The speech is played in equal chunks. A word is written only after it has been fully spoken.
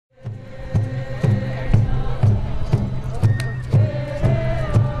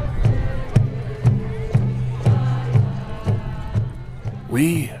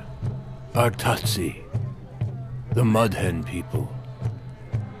We are Tachi, the Mud Hen people.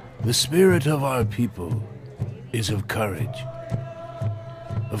 The spirit of our people is of courage,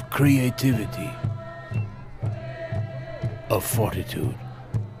 of creativity, of fortitude.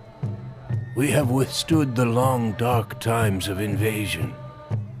 We have withstood the long, dark times of invasion,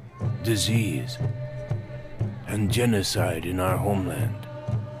 disease, and genocide in our homeland.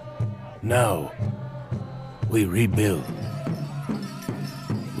 Now, we rebuild.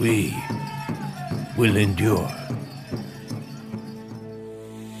 We will endure.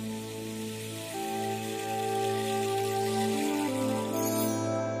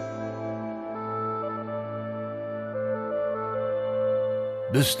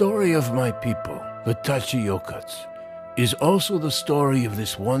 The story of my people, the Tachi Yokuts, is also the story of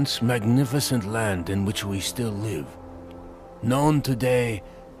this once magnificent land in which we still live, known today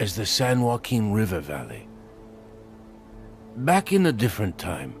as the San Joaquin River Valley. Back in a different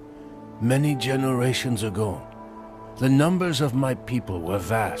time, many generations ago, the numbers of my people were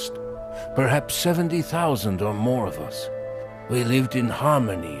vast, perhaps 70,000 or more of us. We lived in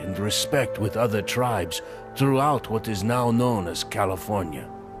harmony and respect with other tribes throughout what is now known as California.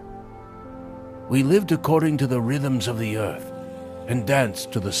 We lived according to the rhythms of the earth and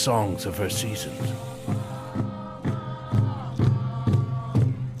danced to the songs of her seasons.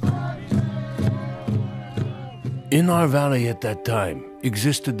 In our valley at that time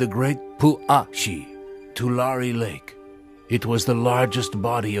existed the great Pu'ashi, Tulare Lake. It was the largest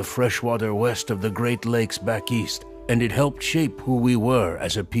body of freshwater west of the Great Lakes back east, and it helped shape who we were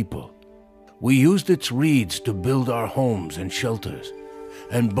as a people. We used its reeds to build our homes and shelters,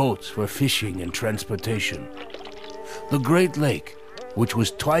 and boats for fishing and transportation. The Great Lake, which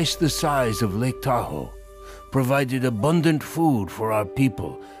was twice the size of Lake Tahoe, provided abundant food for our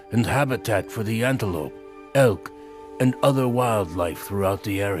people and habitat for the antelope, elk, and other wildlife throughout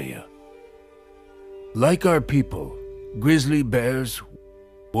the area. Like our people, grizzly bears,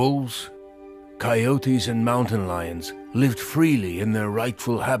 wolves, coyotes, and mountain lions lived freely in their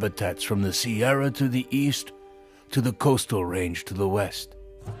rightful habitats from the Sierra to the east to the coastal range to the west.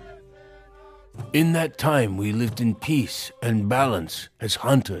 In that time, we lived in peace and balance as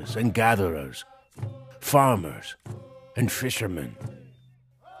hunters and gatherers, farmers and fishermen.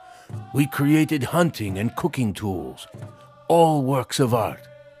 We created hunting and cooking tools, all works of art,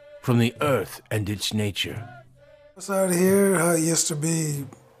 from the earth and its nature. It's out here, how it used to be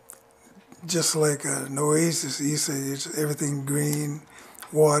just like an oasis. You say it's everything green,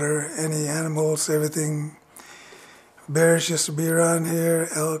 water, any animals, everything. Bears used to be around here,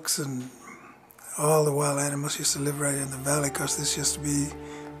 elks, and all the wild animals used to live right in the valley because this used to be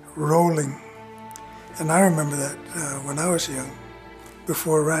rolling. And I remember that when I was young,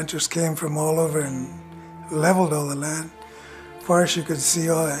 before ranchers came from all over and leveled all the land, far as you could see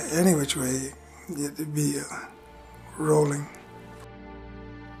any which way, it'd be rolling.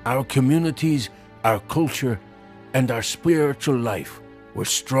 Our communities, our culture, and our spiritual life were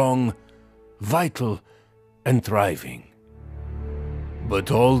strong, vital, and thriving.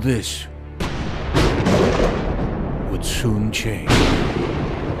 But all this would soon change.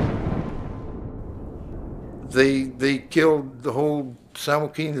 They killed the whole San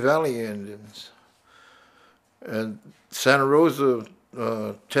Joaquin Valley Indians. And Santa Rosa,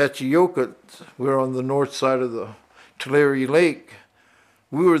 Tachi Yokut, we're on the north side of the Tulare Lake.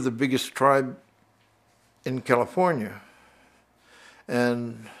 We were the biggest tribe in California.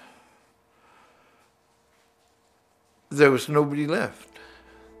 And there was nobody left.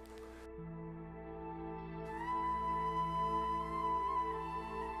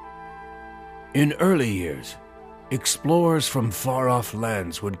 In early years, explorers from far-off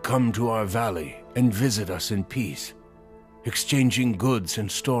lands would come to our valley and visit us in peace, exchanging goods and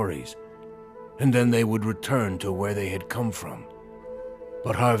stories, and then they would return to where they had come from.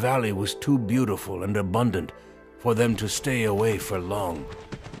 But our valley was too beautiful and abundant for them to stay away for long.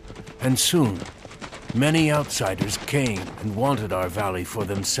 And soon, many outsiders came and wanted our valley for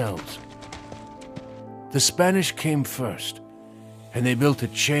themselves. The Spanish came first, and they built a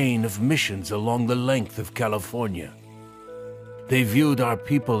chain of missions along the length of California. They viewed our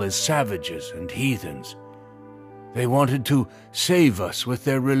people as savages and heathens. They wanted to save us with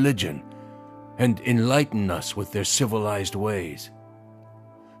their religion and enlighten us with their civilized ways.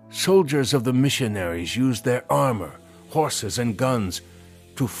 Soldiers of the missionaries used their armor, horses, and guns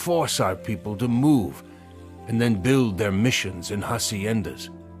to force our people to move and then build their missions and haciendas.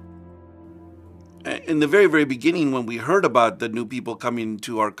 In the very, very beginning, when we heard about the new people coming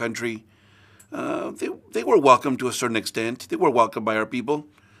to our country, they were welcome to a certain extent. They were welcomed by our people.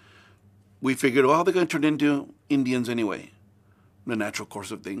 We figured, well, they're going to turn into Indians anyway. the natural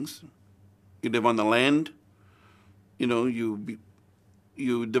course of things. You live on the land, you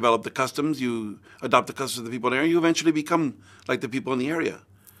develop the customs, you adopt the customs of the people in the area, you eventually become like the people in the area.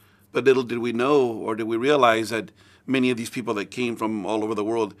 But little did we know, or did we realize, that many of these people that came from all over the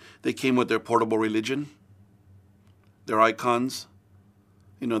world, they came with their portable religion, their icons,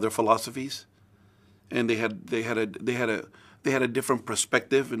 their philosophies, and they had a different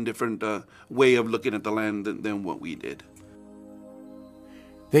perspective and different way of looking at the land than what we did.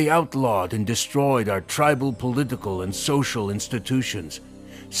 They outlawed and destroyed our tribal political and social institutions,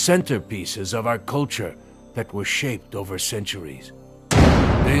 centerpieces of our culture that were shaped over centuries.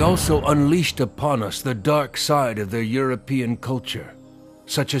 They also unleashed upon us the dark side of their European culture,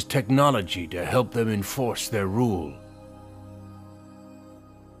 such as technology to help them enforce their rule.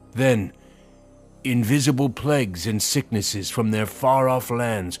 Then, invisible plagues and sicknesses from their far-off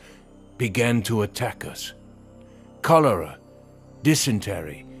lands began to attack us. Cholera,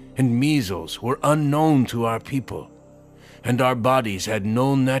 dysentery, and measles were unknown to our people, and our bodies had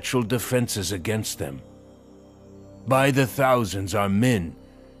no natural defenses against them. By the thousands, our men,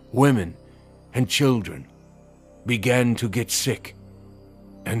 women, and children began to get sick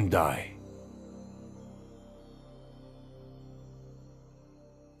and die.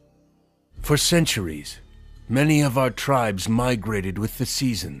 For centuries, many of our tribes migrated with the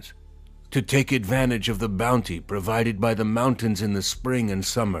seasons to take advantage of the bounty provided by the mountains in the spring and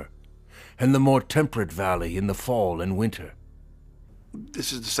summer, and the more temperate valley in the fall and winter.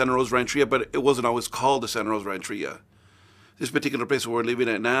 This is the Santa Rosa Rancheria, but it wasn't always called the Santa Rosa Rancheria. This particular place where we're living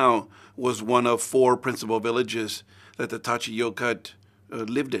at now was one of 4 principal villages that the Tachi Yokut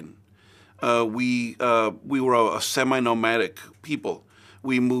lived in. We were a semi-nomadic people.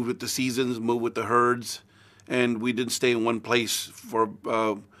 We moved with the seasons, moved with the herds, and we didn't stay in one place for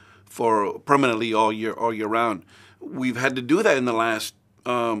permanently all year round. We've had to do that in the last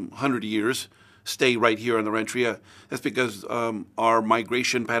 100 years, stay right here in the Rancheria. That's because our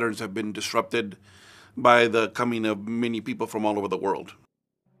migration patterns have been disrupted by the coming of many people from all over the world.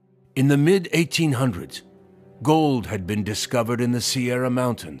 In the mid-1800s, gold had been discovered in the Sierra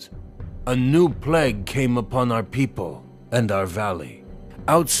Mountains. A new plague came upon our people and our valley.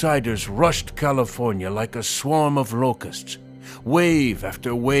 Outsiders rushed California like a swarm of locusts, wave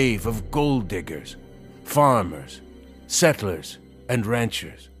after wave of gold diggers, farmers, settlers, and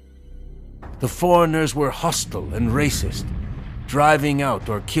ranchers. The foreigners were hostile and racist, driving out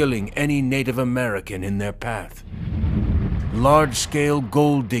or killing any Native American in their path. Large-scale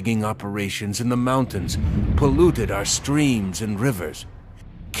gold-digging operations in the mountains polluted our streams and rivers,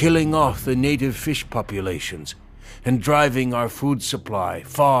 killing off the native fish populations and driving our food supply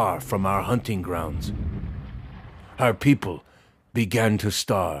far from our hunting grounds. Our people began to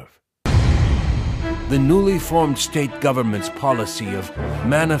starve. The newly formed state government's policy of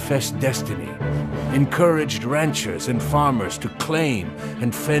manifest destiny encouraged ranchers and farmers to claim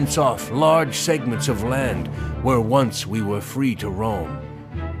and fence off large segments of land where once we were free to roam.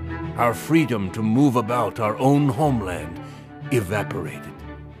 Our freedom to move about our own homeland evaporated.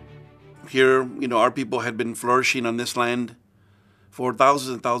 Here, our people had been flourishing on this land for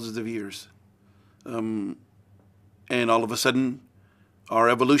thousands and thousands of years. And all of a sudden, our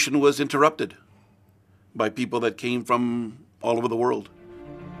evolution was interrupted by people that came from all over the world.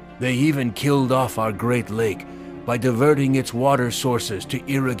 They even killed off our Great Lake by diverting its water sources to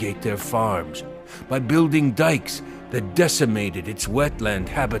irrigate their farms, by building dikes that decimated its wetland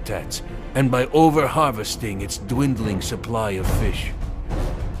habitats, and by over-harvesting its dwindling supply of fish.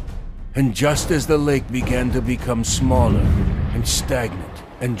 And just as the lake began to become smaller and stagnant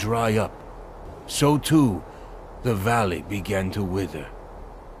and dry up, so too the valley began to wither,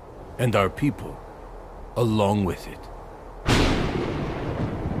 and our people along with it.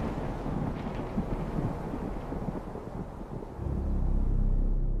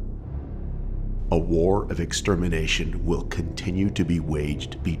 A war of extermination will continue to be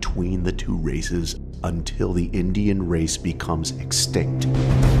waged between the two races until the Indian race becomes extinct.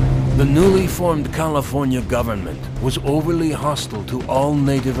 The newly formed California government was overly hostile to all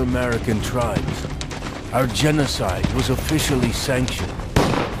Native American tribes. Our genocide was officially sanctioned,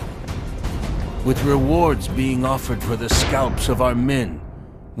 with rewards being offered for the scalps of our men,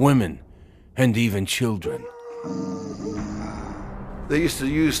 women, and even children. They used to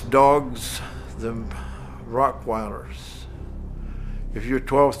use dogs, them Rottweilers. If you're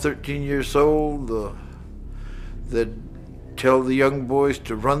 12, 13 years old, they'd tell the young boys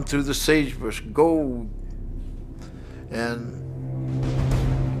to run through the sagebrush, go, and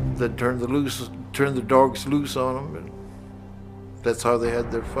they'd turn the dogs loose on them, and that's how they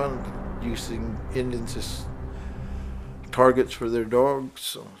had their fun, using Indians as targets for their dogs.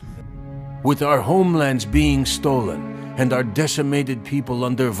 So. With our homelands being stolen and our decimated people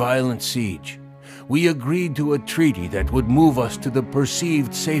under violent siege, we agreed to a treaty that would move us to the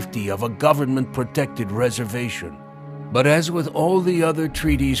perceived safety of a government-protected reservation. But as with all the other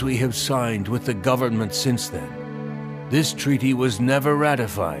treaties we have signed with the government since then, this treaty was never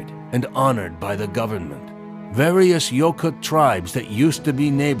ratified and honored by the government. Various Yokut tribes that used to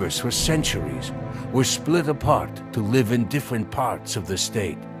be neighbors for centuries were split apart to live in different parts of the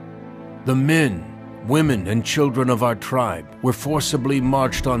state. The men, women, and children of our tribe were forcibly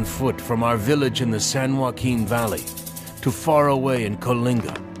marched on foot from our village in the San Joaquin Valley to far away in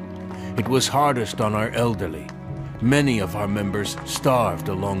Coalinga. It was hardest on our elderly. Many of our members starved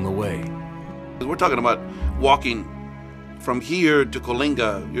along the way. We're talking about walking from here to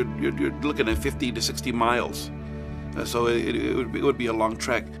Coalinga. You're looking at 50 to 60 miles. So it would be a long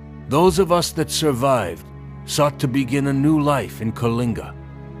trek. Those of us that survived sought to begin a new life in Coalinga.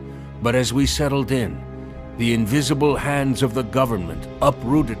 But as we settled in, the invisible hands of the government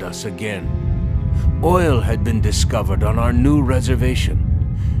uprooted us again. Oil had been discovered on our new reservation,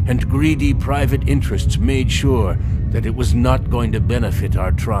 and greedy private interests made sure that it was not going to benefit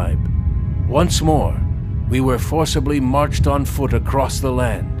our tribe. Once more, we were forcibly marched on foot across the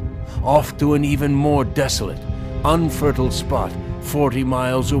land, off to an even more desolate, unfertile spot 40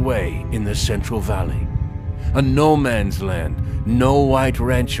 miles away in the Central Valley. A no-man's land no white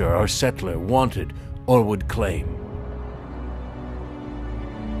rancher or settler wanted or would claim.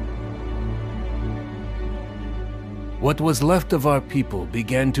 What was left of our people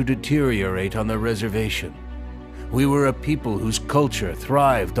began to deteriorate on the reservation. We were a people whose culture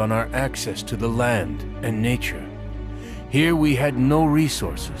thrived on our access to the land and nature. Here we had no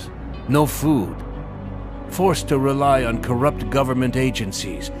resources, no food, forced to rely on corrupt government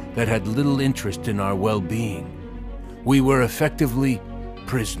agencies that had little interest in our well-being. We were effectively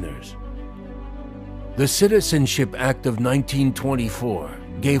prisoners. The Citizenship Act of 1924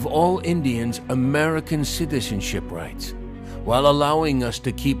 gave all Indians American citizenship rights, while allowing us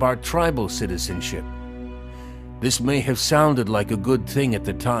to keep our tribal citizenship. This may have sounded like a good thing at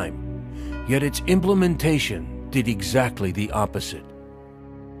the time, yet its implementation did exactly the opposite.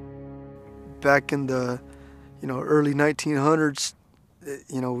 Back in the, early 1900s,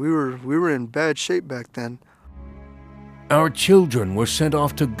 we were in bad shape back then. Our children were sent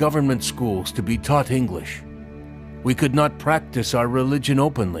off to government schools to be taught English. We could not practice our religion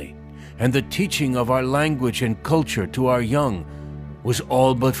openly, and the teaching of our language and culture to our young was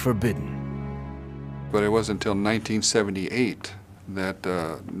all but forbidden. But it wasn't until 1978 that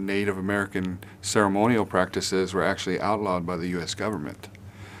Native American ceremonial practices were actually outlawed by the U.S. government.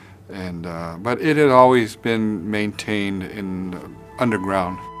 But it had always been maintained in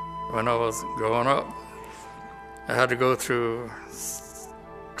underground. When I was growing up, I had to go through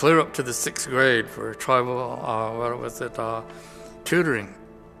clear up to the 6th grade for tribal, tutoring.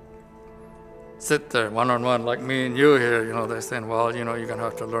 Sit there one-on-one like me and you here, they're saying, well, you're going to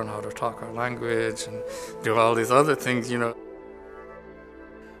have to learn how to talk our language and do all these other things,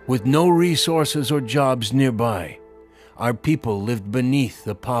 With no resources or jobs nearby, our people lived beneath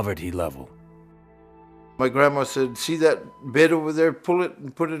the poverty level. My grandma said, see that bed over there, pull it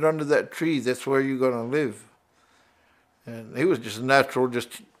and put it under that tree, that's where you're going to live. And it was just natural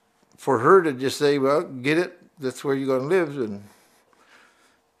just for her to just say, well, get it, that's where you're going to live. And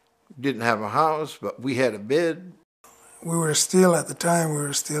didn't have a house, but we had a bed. We were still, at the time,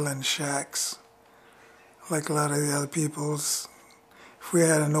 in shacks, like a lot of the other people's. If we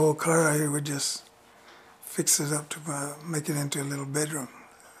had an old car, we would just fix it up to make it into a little bedroom,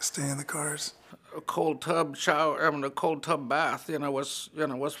 stay in the cars. A cold tub shower, a cold tub bath, was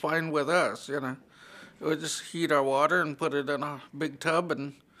fine with us, We would just heat our water and put it in a big tub,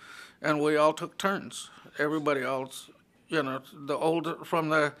 and we all took turns. Everybody else, the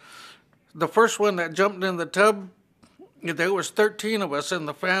first one that jumped in the tub, there was 13 of us in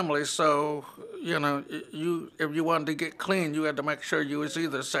the family, so, if you wanted to get clean, you had to make sure you was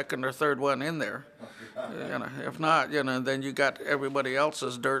either second or third one in there. If not, then you got everybody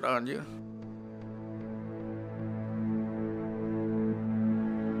else's dirt on you.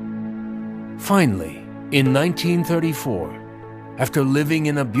 Finally, in 1934, after living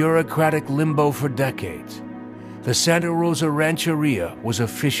in a bureaucratic limbo for decades, the Santa Rosa Rancheria was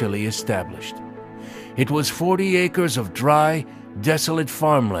officially established. It was 40 acres of dry, desolate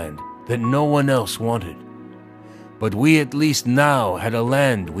farmland that no one else wanted. But we at least now had a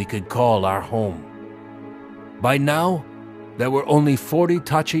land we could call our home. By now, there were only 40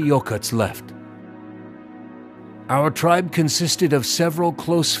 Tachi Yokuts left. Our tribe consisted of several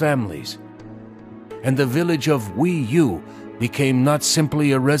close families, and the village of Wee U became not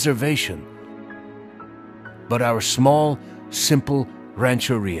simply a reservation, but our small, simple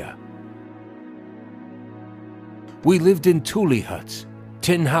rancheria. We lived in tule huts,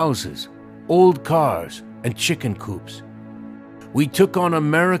 tin houses, old cars, and chicken coops. We took on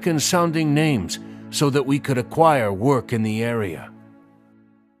American-sounding names so that we could acquire work in the area.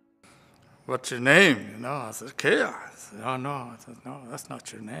 What's your name? I said, Kea. I said, oh, no. I said, no, that's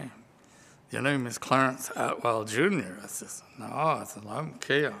not your name. Your name is Clarence Atwell Jr. I said, no. I said, I'm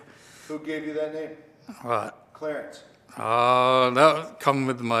Kea. Who gave you that name? What? Clarence. That come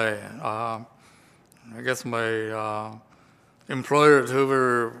with my, I guess my employers who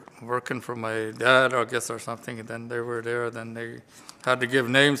were working for my dad, I guess, or something, and then they were there, then they had to give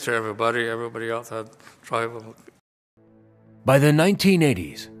names to everybody. Everybody else had tribal. By the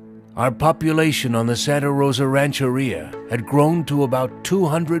 1980s, our population on the Santa Rosa Rancheria had grown to about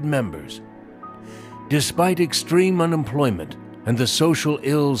 200 members. Despite extreme unemployment and the social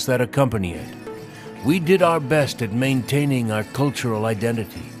ills that accompany it, we did our best at maintaining our cultural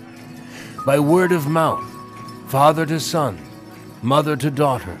identity. By word of mouth, father to son, mother to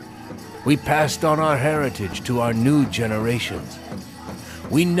daughter, we passed on our heritage to our new generations.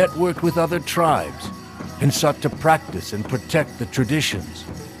 We networked with other tribes and sought to practice and protect the traditions,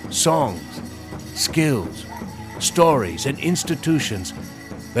 songs, skills, stories, and institutions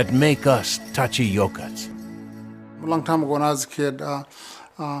that make us Tachi Yokuts. A long time ago when I was a kid,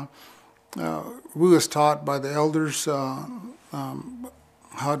 we was taught by the elders how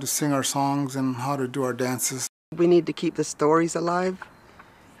to sing our songs and how to do our dances. We need to keep the stories alive,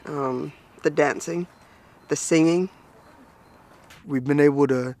 the dancing, the singing. We've been able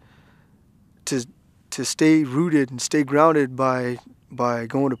to stay rooted and stay grounded by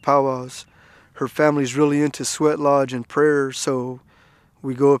going to powwows. Her family's really into sweat lodge and prayer, so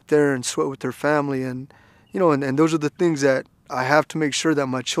we go up there and sweat with her family, and and those are the things that I have to make sure that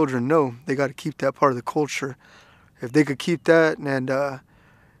my children know. They got to keep that part of the culture. If they could keep that and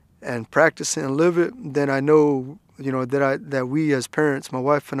practice it and live it, then I know that we as parents, my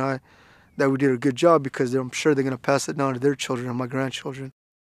wife and I, that we did a good job, because I'm sure they're going to pass it down to their children and my grandchildren.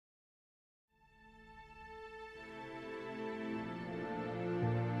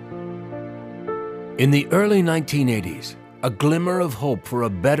 In the early 1980s, a glimmer of hope for a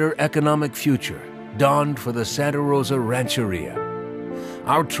better economic future dawned for the Santa Rosa Rancheria.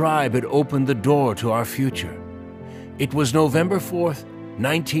 Our tribe had opened the door to our future. It was November 4th,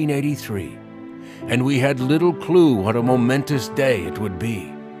 1983, and we had little clue what a momentous day it would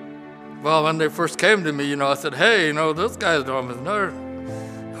be. Well, when they first came to me, I said, hey, those guys don't know.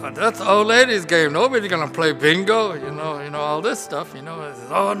 That's the old ladies' game. Nobody's going to play bingo, all this stuff, I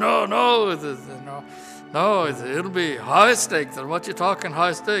said, oh, no. No, it'll be high stakes. And what you talking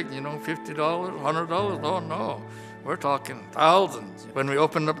high stakes? $50, $100? Oh, no. We're talking thousands. When we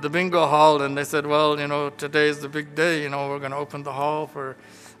opened up the bingo hall, and they said, well, today's the big day. We're going to open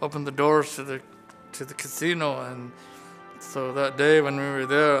the doors to the casino. And so that day when we were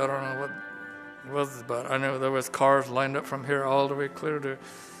there, I don't know what it was, but I know there was cars lined up from here all the way clear to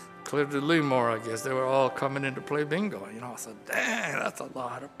Leamore, I guess. They were all coming in to play bingo. I said, dang, that's a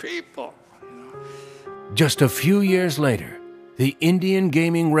lot of people. Just a few years later, the Indian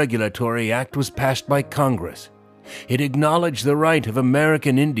Gaming Regulatory Act was passed by Congress. It acknowledged the right of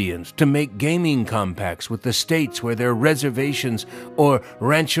American Indians to make gaming compacts with the states where their reservations or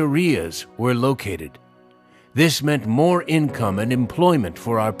rancherias were located. This meant more income and employment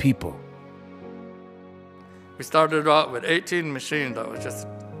for our people. We started out with 18 machines.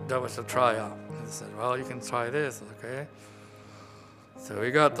 That was a tryout. They said, well, you can try this, okay? So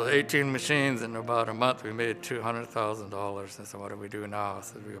we got the 18 machines, and in about a month we made $200,000. I said, what do we do now? I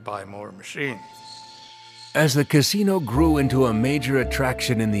said, we buy more machines. As the casino grew into a major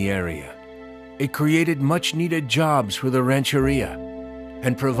attraction in the area, it created much-needed jobs for the rancheria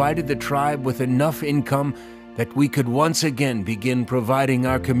and provided the tribe with enough income that we could once again begin providing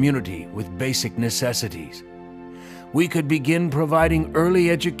our community with basic necessities. We could begin providing early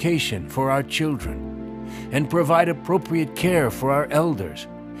education for our children and provide appropriate care for our elders,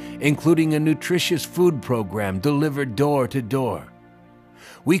 including a nutritious food program delivered door to door.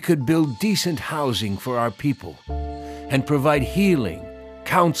 We could build decent housing for our people and provide healing,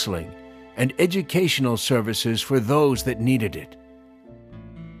 counseling, and educational services for those that needed it.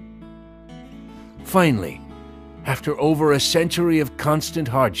 Finally, after over a century of constant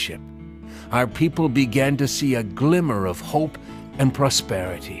hardship, our people began to see a glimmer of hope and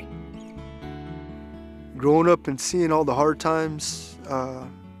prosperity. Growing up and seeing all the hard times,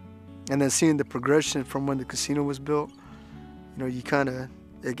 and then seeing the progression from when the casino was built, you kind of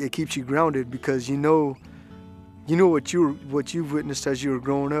it keeps you grounded because you know what you've witnessed as you were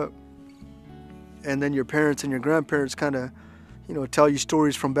growing up, and then your parents and your grandparents kind of, tell you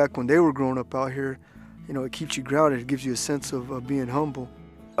stories from back when they were growing up out here. It keeps you grounded. It gives you a sense of being humble.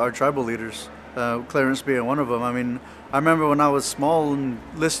 Our tribal leaders, Clarence being one of them. I mean, I remember when I was small and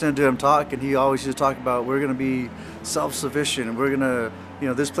listening to him talk, and he always used to talk about we're going to be self-sufficient, and we're going to,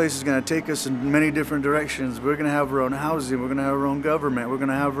 this place is going to take us in many different directions. We're going to have our own housing. We're going to have our own government. We're going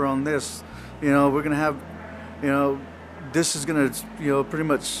to have our own this. We're going to have, this is going to, pretty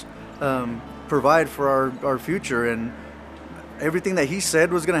much provide for our future. And everything that he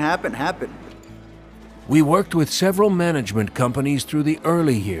said was going to happen, happened. We worked with several management companies through the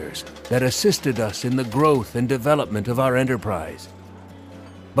early years that assisted us in the growth and development of our enterprise.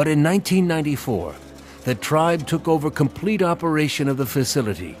 But in 1994, the tribe took over complete operation of the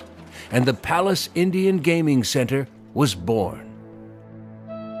facility, and the Palace Indian Gaming Center was born.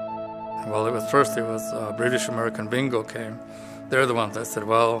 Well, it was British American Bingo came. They're the ones that said,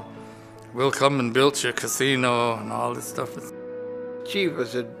 well, we'll come and build your casino and all this stuff. Chief, I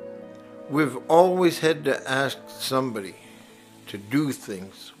said, we've always had to ask somebody to do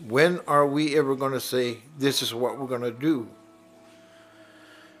things. When are we ever going to say, this is what we're going to do?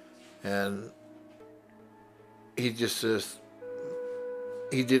 And he just says,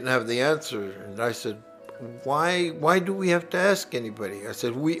 he didn't have the answer. And I said, why do we have to ask anybody? I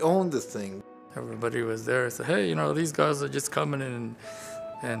said, we own the thing. Everybody was there. I said, hey, these guys are just coming in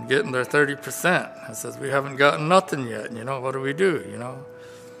and getting their 30%. I said, we haven't gotten nothing yet. What do we do,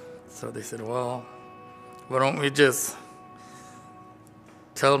 So they said, well, why don't we just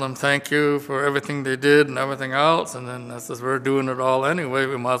tell them thank you for everything they did and everything else, and then since we're doing it all anyway,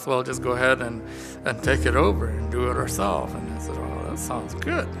 we might as well just go ahead and take it over and do it ourselves. And I said, oh, that sounds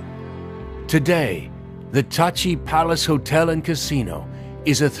good. Today, the Tachi Palace Hotel and Casino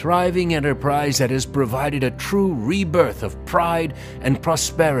is a thriving enterprise that has provided a true rebirth of pride and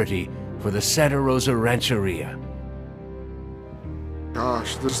prosperity for the Santa Rosa Rancheria.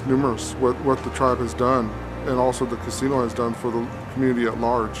 Gosh, there's numerous what the tribe has done, and also the casino has done for the community at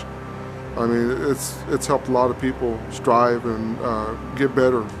large. I mean, it's helped a lot of people strive and get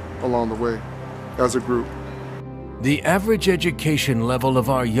better along the way as a group. The average education level of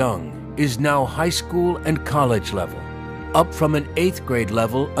our young is now high school and college level, up from an 8th grade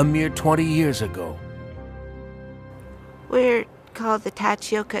level a mere 20 years ago. We're called the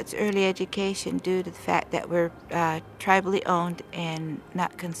Tachi Yokuts Early Education due to the fact that we're tribally owned and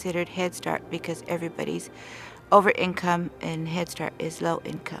not considered Head Start because everybody's over income and Head Start is low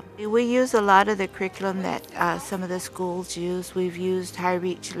income. We use a lot of the curriculum that some of the schools use. We've used high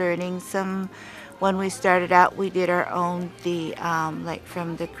reach learning. When we started out, we did our own, like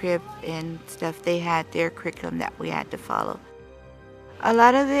from the crib and stuff, they had their curriculum that we had to follow. A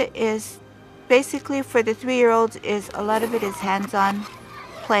lot of it is basically for the 3-year-olds a lot of it is hands-on,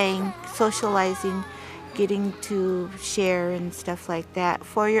 playing, socializing, getting to share and stuff like that.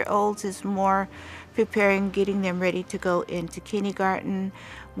 4-year-olds is more preparing, getting them ready to go into kindergarten,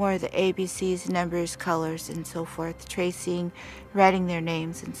 more of the ABCs, numbers, colors, and so forth, tracing, writing their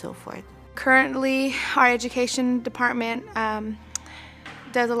names, and so forth. Currently, our education department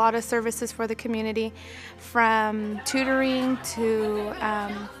does a lot of services for the community, from tutoring to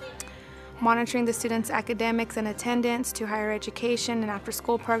monitoring the students' academics and attendance to higher education and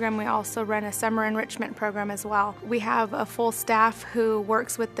after-school program. We also run a summer enrichment program as well. We have a full staff who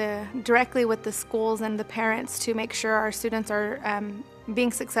works directly with the schools and the parents to make sure our students are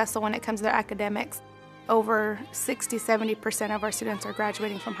being successful when it comes to their academics. Over 60–70% of our students are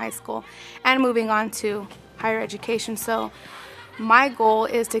graduating from high school and moving on to higher education. So my goal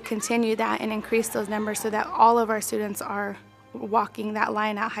is to continue that and increase those numbers so that all of our students are walking that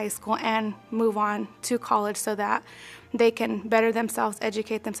line at high school and move on to college so that they can better themselves,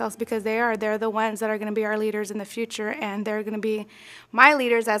 educate themselves, because they're the ones that are going to be our leaders in the future, and they're going to be my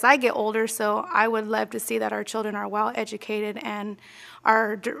leaders as I get older. So I would love to see that our children are well educated and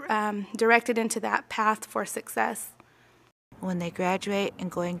are directed into that path for success. When they graduate and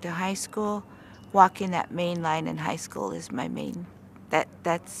going to high school, walking that main line in high school is my main,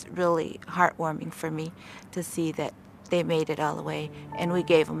 that's really heartwarming for me to see that they made it all the way, and we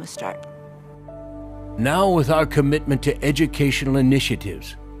gave them a start. Now, with our commitment to educational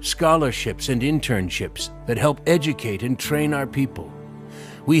initiatives, scholarships, and internships that help educate and train our people,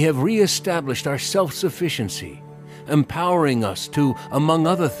 we have reestablished our self-sufficiency, empowering us to, among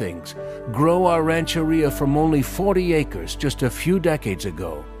other things, grow our rancheria from only 40 acres just a few decades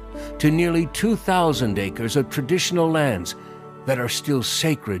ago to nearly 2,000 acres of traditional lands that are still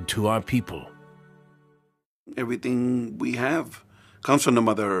sacred to our people. Everything we have comes from the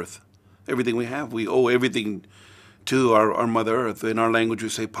Mother Earth. Everything we have, we owe everything to our Mother Earth. In our language, we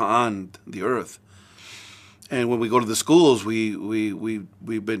say Pa'an, the Earth. And when we go to the schools, we've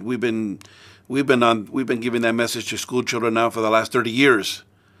been giving that message to school children now for the last 30 years.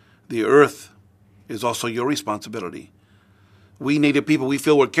 The Earth is also your responsibility. We Native people, we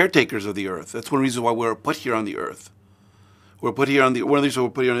feel we're caretakers of the Earth. That's one reason why we're put here on the Earth. One of the reasons we're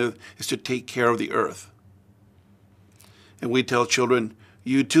put here on the Earth is to take care of the Earth. And we tell children,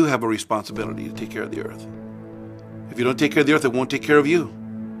 you too have a responsibility to take care of the Earth. If you don't take care of the Earth, it won't take care of you.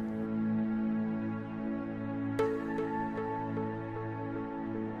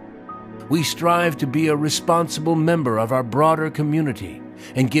 We strive to be a responsible member of our broader community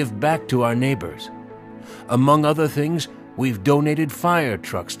and give back to our neighbors. Among other things, we've donated fire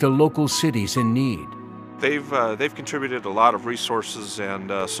trucks to local cities in need. They've contributed a lot of resources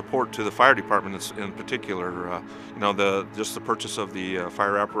and support to the fire department in particular. Just the purchase of the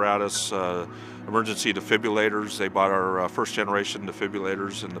fire apparatus, emergency defibrillators. They bought our first generation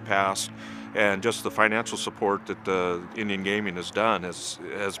defibrillators in the past, and just the financial support that the Indian Gaming has done has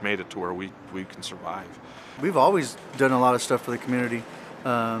made it to where we can survive. We've always done a lot of stuff for the community.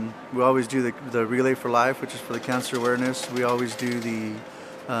 We always do the Relay for Life, which is for the cancer awareness. We always do the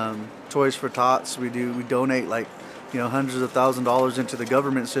Toys for Tots. We donate hundreds of thousands of dollars into the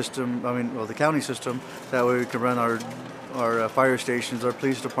government system. The county system. That way we can run our fire stations, our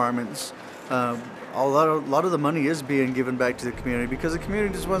police departments. A lot of the money is being given back to the community because the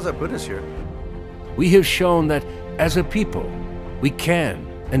community is the ones that put us here. We have shown that as a people, we can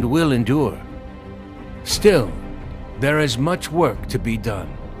and will endure. Still, there is much work to be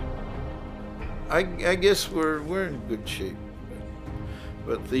done. I guess we're in good shape.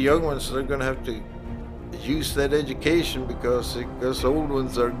 But the young ones are going to have to use that education because old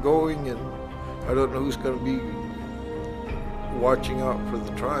ones are going, and I don't know who's going to be watching out for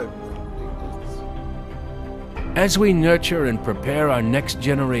the tribe. As we nurture and prepare our next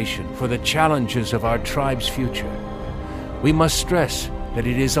generation for the challenges of our tribe's future, we must stress that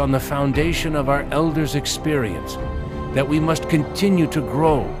it is on the foundation of our elders' experience that we must continue to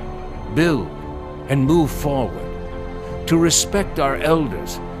grow, build, and move forward, to respect our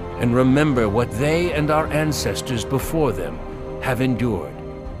elders and remember what they and our ancestors before them have endured.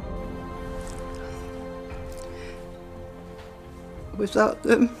 Without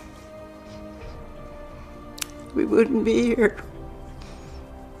them, we wouldn't be here.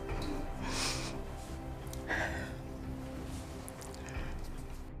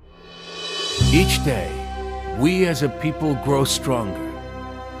 Each day, we as a people grow stronger.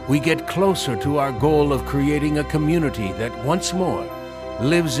 We get closer to our goal of creating a community that once more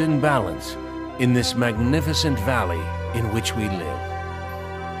lives in balance in this magnificent valley in which we live.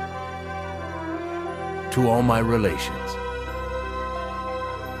 To all my relations,